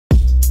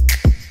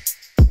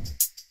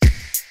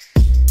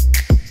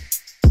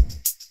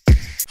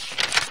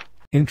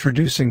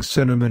Introducing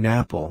Cinnamon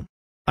Apple.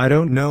 I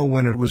don't know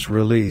when it was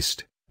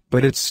released,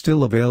 but it's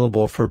still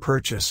available for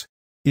purchase.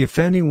 If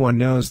anyone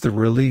knows the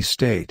release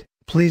date,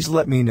 please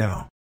let me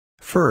know.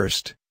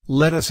 First,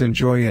 let us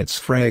enjoy its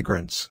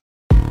fragrance.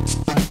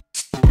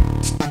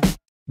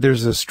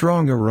 There's a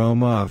strong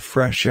aroma of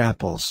fresh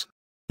apples.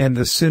 And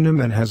the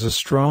cinnamon has a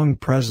strong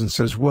presence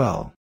as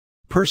well.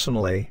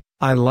 Personally,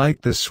 I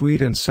like the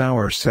sweet and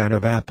sour scent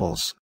of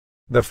apples.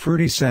 The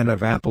fruity scent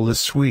of apple is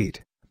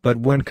sweet, but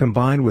when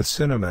combined with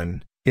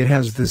cinnamon, it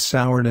has the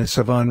sourness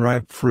of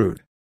unripe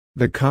fruit.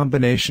 The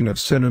combination of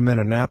cinnamon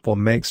and apple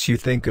makes you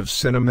think of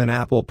cinnamon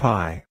apple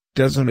pie,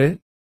 doesn't it?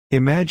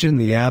 Imagine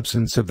the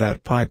absence of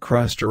that pie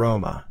crust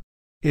aroma.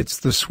 It's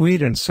the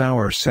sweet and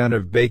sour scent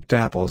of baked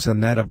apples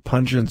and that of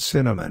pungent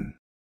cinnamon.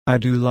 I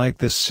do like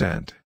this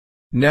scent.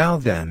 Now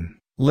then,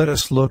 let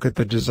us look at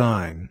the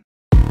design.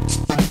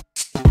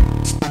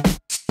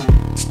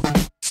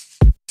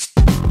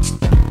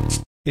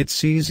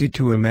 It's easy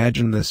to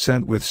imagine the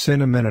scent with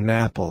cinnamon and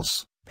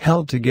apples,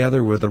 held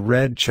together with a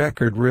red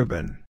checkered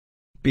ribbon.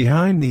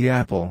 Behind the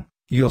apple,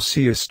 you'll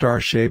see a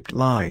star-shaped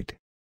light.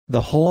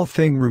 The whole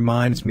thing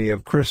reminds me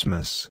of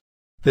Christmas.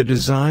 The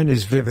design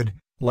is vivid,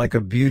 like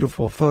a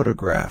beautiful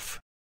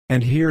photograph.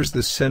 And here's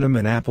the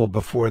cinnamon apple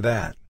before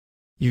that.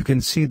 You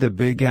can see the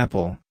big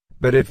apple,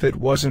 but if it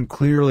wasn't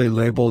clearly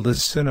labeled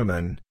as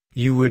cinnamon,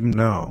 you wouldn't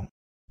know.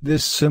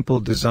 This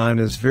simple design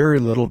is very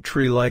little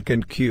tree-like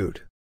and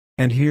cute.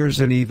 And here's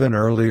an even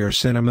earlier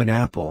cinnamon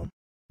apple.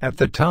 At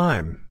the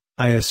time,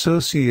 I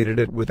associated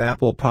it with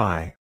apple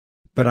pie.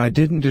 But I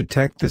didn't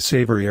detect the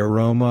savory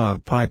aroma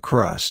of pie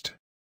crust.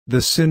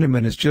 The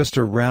cinnamon is just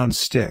a round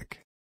stick.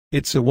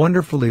 It's a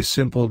wonderfully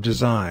simple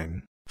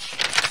design.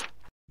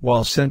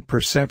 While scent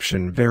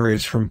perception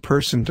varies from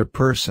person to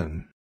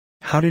person.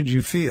 How did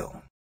you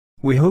feel?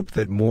 We hope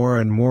that more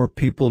and more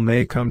people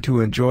may come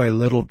to enjoy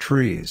little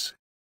trees.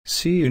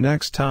 See you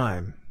next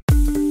time.